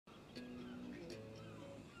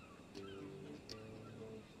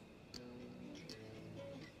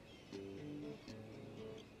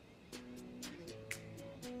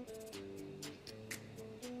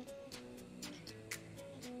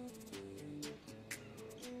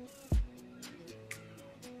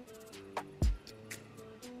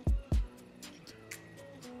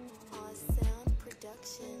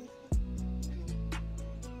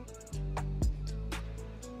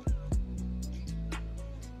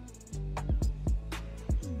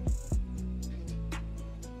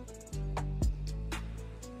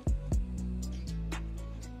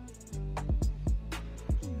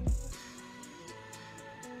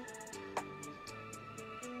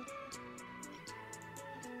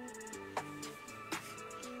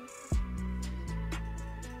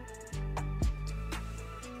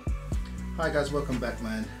Hi guys, welcome back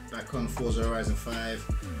man. Back on Forza Horizon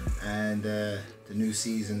 5 and the new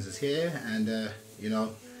seasons is here, and you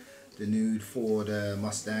know, the new Ford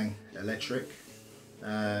Mustang electric.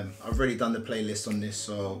 I've already done the playlist on this,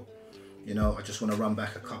 so you know, I just want to run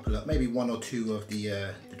back a couple of, maybe one or two of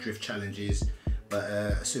the drift challenges, but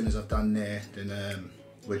as soon as I've done there, then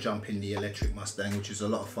we'll jump in the electric Mustang, which is a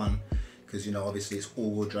lot of fun because, you know, obviously it's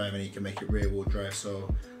all-wheel drive and you can make it rear-wheel drive.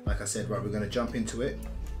 So like I said, right, we're going to jump into it.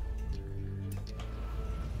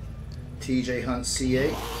 TJ Hunt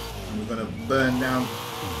C8, and we're going to burn down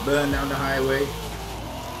the highway,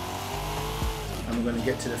 and we're going to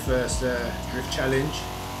get to the first drift challenge.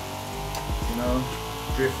 You know,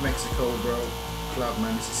 Drift Mexico, bro. Club,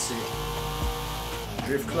 man, this is sick.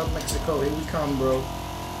 Drift Club Mexico, here we come, bro.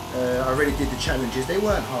 I already did the challenges. They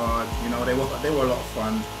weren't hard, you know. They were a lot of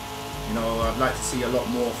fun. You know, I'd like to see a lot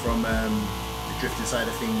more from the drifting side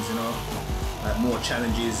of things. You know, like more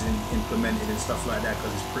challenges implemented and stuff like that,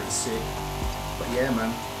 because it's pretty sick. But yeah,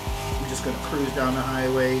 man, we're just gonna cruise down the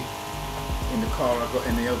highway in the car I got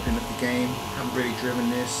in the opening of the game. Haven't really driven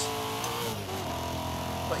this,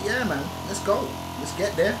 but yeah, man, let's go. Let's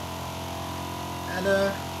get there and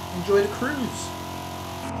enjoy the cruise.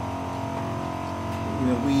 You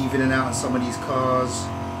know, weave in and out in some of these cars.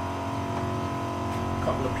 A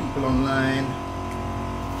couple of people online,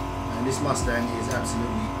 and this Mustang is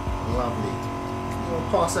absolutely lovely. You know,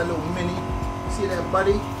 past that little Mini. See that,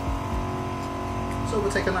 buddy? So we'll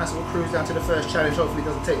take a nice little cruise down to the first challenge. Hopefully it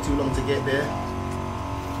doesn't take too long to get there.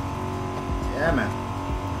 Yeah, man.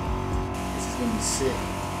 This is gonna be sick.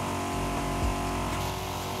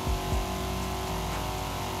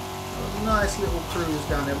 A nice little cruise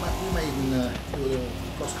down there. We may even do a little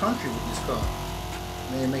cross country with this car.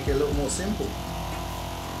 May make it a little more simple.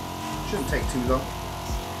 Shouldn't take too long.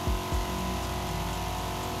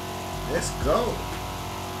 Let's go.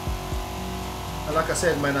 And like I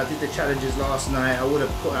said, man, I did the challenges last night. I would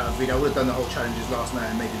have put out a video. I would have done the whole challenges last night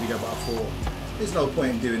and made the video, but I thought there's no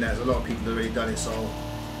point in doing that. There's a lot of people have already done it, so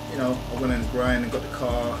you know, I went and grind and got the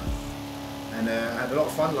car, and I had a lot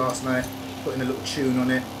of fun last night, putting a little tune on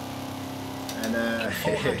it. And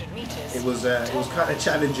it was kind of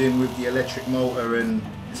challenging with the electric motor, and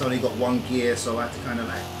it's only got one gear, so I had to kind of,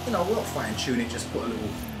 like, you know, we'll fine tune it, just put a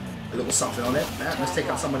little something on it. Now, let's take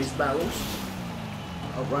out some of these barrels.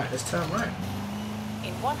 All right, let's turn right.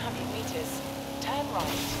 In 100 meters, turn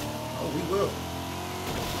right. Oh, we will.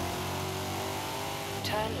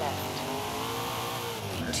 Turn left.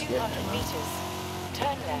 In Let's 200 meters,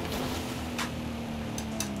 turn left.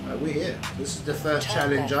 We're here. This is the first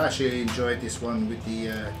challenge. I actually enjoyed this one with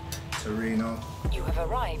the Torino. You have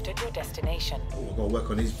arrived at your destination. Oh, I've got to work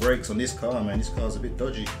on these brakes on this car, man. This car's a bit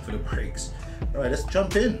dodgy for the brakes. All right, let's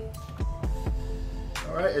jump in.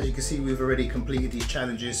 All right, as you can see, we've already completed these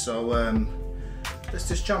challenges, so let's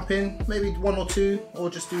just jump in. Maybe one or two, or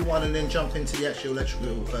just do one and then jump into the actual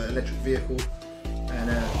electric vehicle and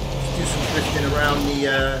do some drifting around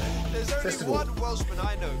the festival. There's only one Welshman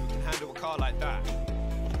I know who can handle a car like that.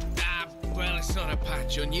 Well, it's not a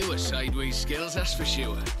patch on your sideways skills, that's for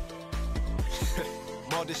sure.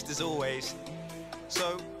 Modest as always.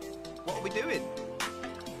 So, what are we doing?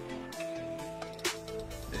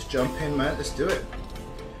 Let's jump in, man. Let's do it.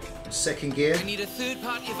 Second gear. I need a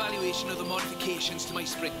third-party evaluation of the modifications to my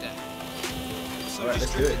Sprinter. So Alright, just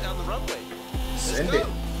let's do drift it. down the runway. Send Let's it.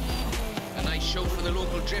 go. A nice show for the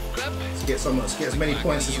local drift club. Let's get as many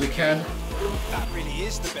points as we can. That really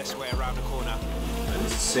is the best way around a corner.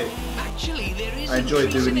 This is sick. Actually, there is I enjoyed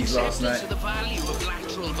doing increasing these last acceptance night. of the value of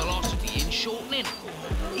lateral velocity in shortening,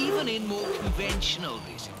 even in more conventional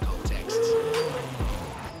racing contexts.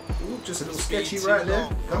 Ooh, just a little sketchy right there.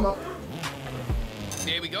 Come on.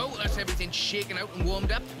 There we go. That's everything shaken out and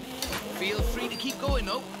warmed up. Feel free to keep going,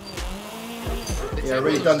 though. Yeah, I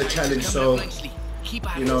already done the challenge, so Keep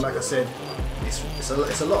at you know, it. like I said, it's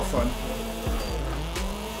a lot of fun.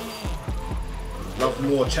 Love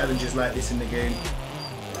more challenges like this in the game.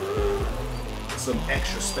 Some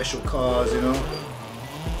extra special cars, you know.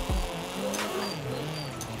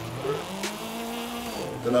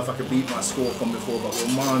 Don't know if I can beat my score from before, but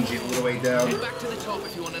we'll mange it all the way down. Head back to the top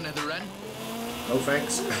if you want another run. No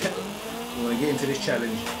thanks. We want to get into this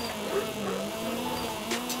challenge.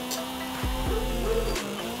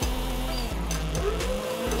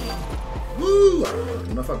 Woo! I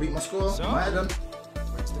don't know if I beat my score. So? Might have done.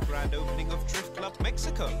 When's the grand opening of Drift Club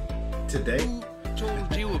Mexico? Today. Who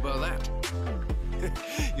told you about that?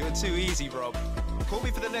 You're too easy, Rob. Call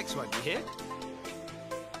me for the next one, you hear?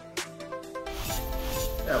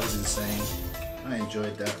 That was insane. I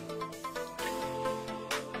enjoyed that.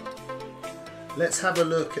 Let's have a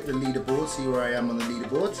look at the leaderboard, see where I am on the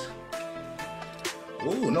leaderboard.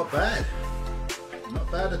 Oh, not bad.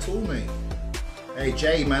 Not bad at all, mate. Hey,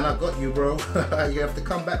 Jay, man, I got you, bro. You have to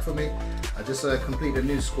come back for me. I just completed a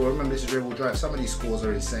new score. Remember, this is rear-wheel drive. Some of these scores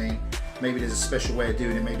are insane. Maybe there's a special way of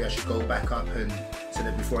doing it. Maybe I should go back up and so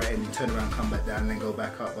that before I end, turn around, come back down, and then go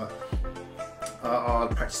back up. But I'll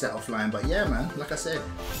practice that offline. But yeah, man, like I said,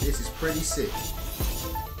 this is pretty sick.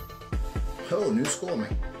 Oh, new score, mate.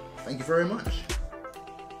 Thank you very much.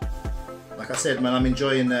 Like I said, man, I'm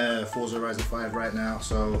enjoying Forza Horizon 5 right now.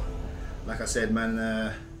 So, like I said,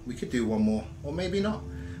 man, we could do one more, or maybe not.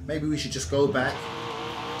 Maybe we should just go back.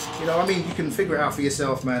 You know, I mean, you can figure it out for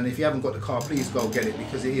yourself, man. If you haven't got the car, please go get it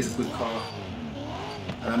because it is a good car.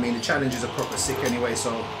 And I mean, the challenges are proper sick anyway.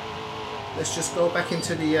 So let's just go back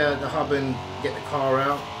into the hub and get the car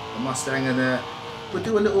out, the Mustang, and we'll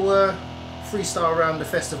do a little freestyle around the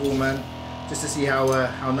festival, man, just to see how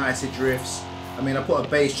nice it drifts. I mean, I put a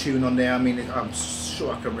bass tune on there. I mean, I'm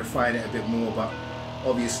sure I can refine it a bit more, but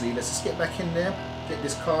obviously, let's just get back in there, get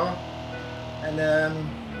this car, and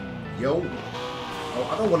yo.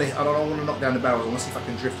 I don't want to knock down the barrels. I want to see if I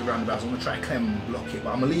can drift around the barrels. I want to try and clem block it,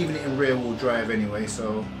 but I'm leaving it in rear-wheel drive anyway.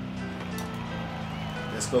 So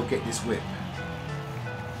let's go get this whip.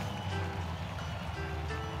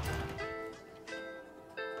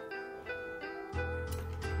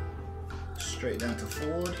 Straight down to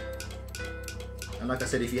forward. And like I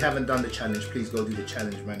said, if you haven't done the challenge, please go do the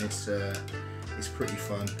challenge, man. It's pretty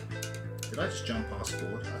fun. Did I just jump past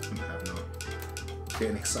forward? I think I have not.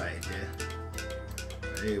 Getting excited there.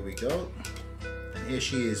 There we go. And here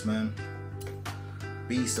she is, man.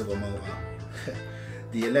 Beast of a motor.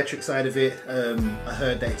 The electric side of it, I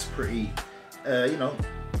heard that it's pretty, you know,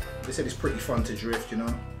 they said it's pretty fun to drift, you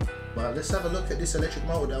know. But let's have a look at this electric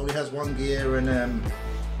motor that only has one gear, and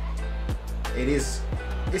it's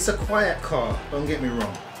a quiet car, don't get me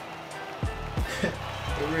wrong. It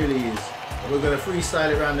really is. We're gonna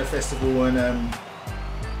freestyle it around the festival, and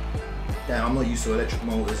damn, I'm not used to electric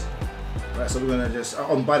motors. Right, so we're gonna just,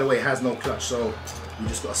 oh, and by the way, it has no clutch, so we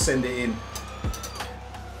just gotta send it in.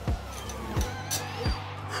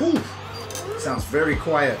 Whew, sounds very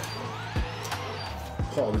quiet.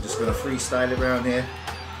 Oh, we're just gonna freestyle it around here.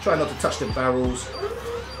 Try not to touch the barrels.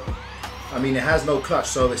 I mean, it has no clutch,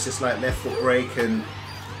 so it's just like left foot brake, and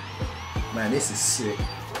man, this is sick.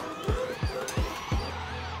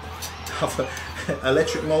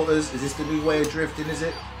 Electric motors, is this the new way of drifting, is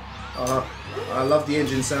it? I love the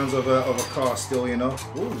engine sounds of a car still, you know.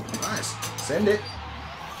 Ooh, nice. Send it.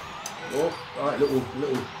 Oh, all right, a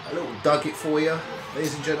little dug it for you,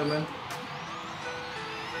 ladies and gentlemen.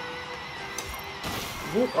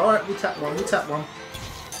 Ooh, all right, we tap one, we tap one.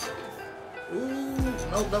 Ooh,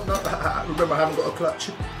 no. Remember, I haven't got a clutch.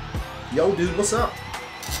 Yo, dude, what's up?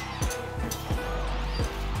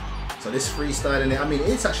 So this freestyling, I mean,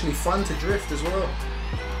 it's actually fun to drift as well.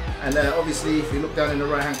 And obviously, if you look down in the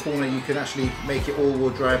right-hand corner, you can actually make it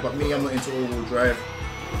all-wheel drive. But me, I'm not into all-wheel drive.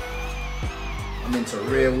 I'm into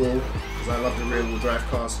rear-wheel because I love the rear-wheel drive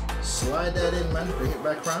cars. Slide that in, man. Bring it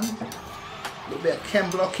back around. A little bit of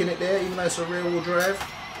chem block in it there, even though it's a rear-wheel drive.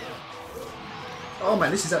 Oh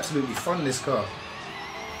man, this is absolutely fun. This car.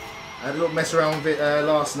 I had a little mess around with it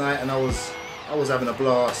last night, and I was having a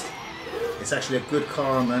blast. It's actually a good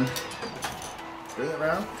car, man. Bring it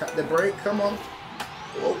around. Tap the brake. Come on.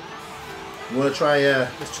 Whoa. We want to try,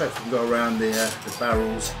 let's try to go around the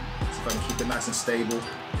barrels, see if I can keep it nice and stable.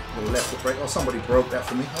 Little left foot brake. Oh, somebody broke that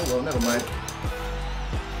for me. Oh well, never mind.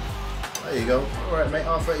 There you go. Alright mate,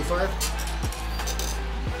 R35.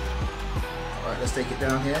 Alright, let's take it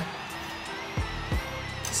down here.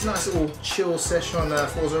 It's a nice little chill session on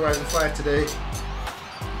Forza Horizon 5 today.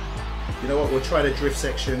 You know what, we'll try the drift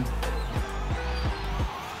section.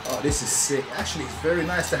 Oh, this is sick. Actually, it's very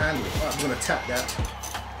nice to handle. Alright, I'm going to tap that.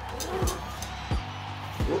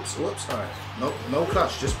 Whoops, alright. Nope, no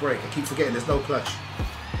clutch, just brake. I keep forgetting there's no clutch.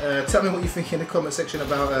 Tell me what you think in the comment section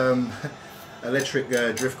about electric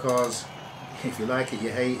drift cars. If you like it, you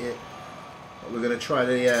hate it. But we're going to try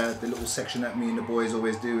the little section that me and the boys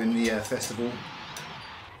always do in the festival.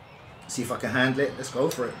 See if I can handle it. Let's go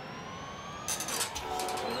for it.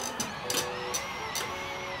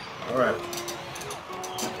 Alright.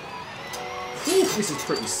 This is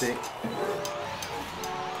pretty sick.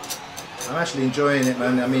 I'm actually enjoying it,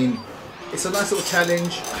 man. I mean, it's a nice little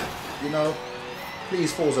challenge, you know.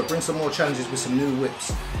 Please, Forza, bring some more challenges with some new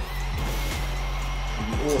whips.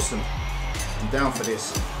 It'd be awesome. I'm down for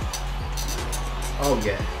this. Oh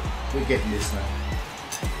yeah, we're getting this now.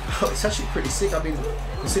 Oh, it's actually pretty sick. I mean,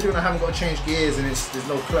 considering I haven't got to change gears and there's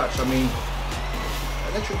no clutch, I mean,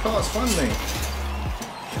 electric car's fun, mate.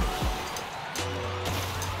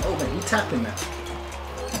 Oh, mate, we tapping that.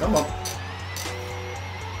 Come on.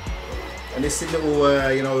 And this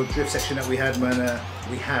little, you know, drift section that we had, man,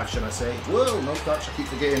 should I say. Whoa, no clutch, I keep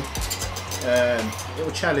forgetting. It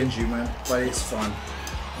will challenge you, man, but it's fun.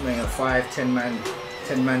 I mean, a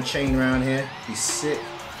 10 man chain around here, be sick.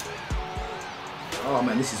 Oh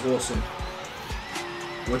man, this is awesome.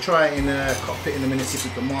 We'll try it in cockpit in a minute, see if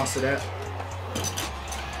we can master that.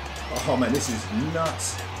 Oh man, this is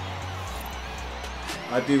nuts.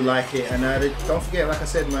 I do like it, and don't forget, like I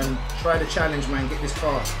said, man, try the challenge, man. Get this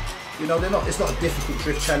car. You know, it's not a difficult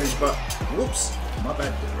drift challenge, but whoops, my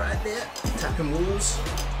bad, right there, tapping walls.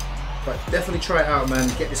 But definitely try it out, man.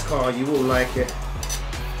 Get this car, you will like it.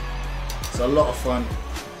 It's a lot of fun.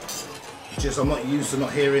 Just I'm not used to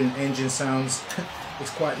not hearing engine sounds. It's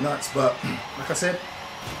quite nuts, but like I said,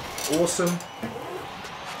 awesome.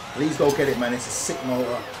 Please go get it, man. It's a sick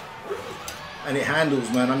motor, and it handles,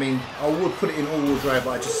 man. I mean, I would put it in all-wheel drive,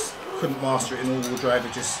 but I just couldn't master it in all-wheel drive.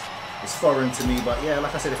 It's foreign to me. But yeah,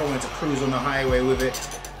 like I said, if I wanted to cruise on the highway with it,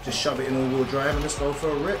 just shove it in all-wheel drive and just go for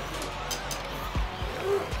a rip.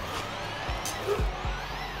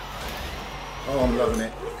 Oh, I'm loving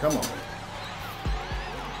it. Come on.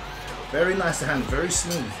 Very nice to handle, very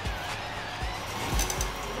smooth.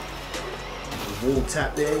 The wall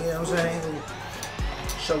tap there, you know what I'm saying?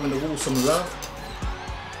 Showing the wall some love.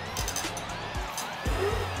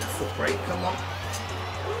 The foot brake, come on.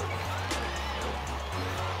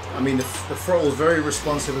 I mean, the throttle is very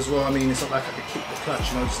responsive as well. I mean, it's not like I could kick the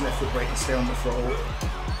clutch, you know, just let foot brake and stay on the throttle.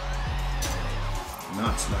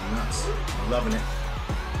 Nuts, man, nuts. I'm loving it.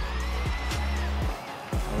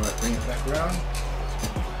 Alright, bring it back around.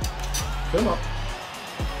 Come on.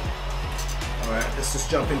 Alright, let's just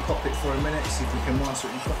jump in cockpit for a minute, see if we can master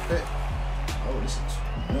it in cockpit. Oh, this is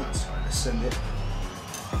nuts. Alright, let's send it.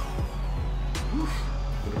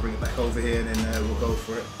 Gonna bring it back over here and then we'll go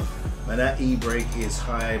for it. Man, that e-brake is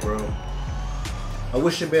high, bro. I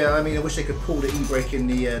wish they could pull the e-brake in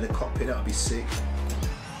the cockpit. That would be sick.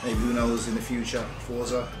 Maybe, who knows, in the future.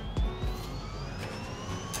 Forza.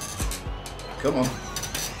 Come on.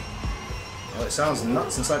 Oh, it sounds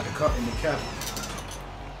nuts inside the car in the cab.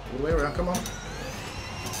 All the way around, come on.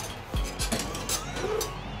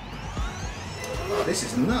 Oh, this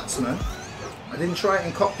is nuts, man. I didn't try it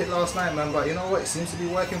in cockpit last night, man, but you know what? It seems to be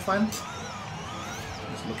working fine.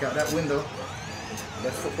 Let's look out that window.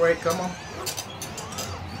 Left foot brake, come on.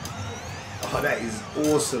 Oh, that is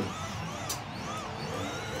awesome.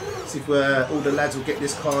 See if all the lads will get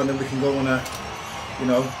this car and then we can go on a, you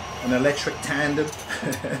know, an electric tandem.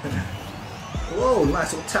 Whoa,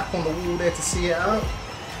 nice little tap on the wall there to see it out.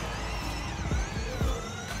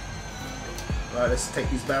 Right, let's take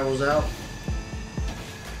these barrels out.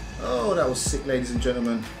 Oh, that was sick, ladies and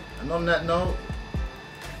gentlemen. And on that note,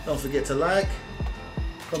 don't forget to like,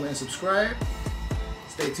 comment and subscribe.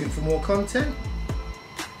 Stay tuned for more content.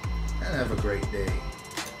 And have a great day.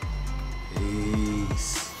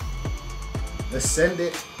 Peace. Let's send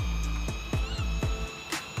it.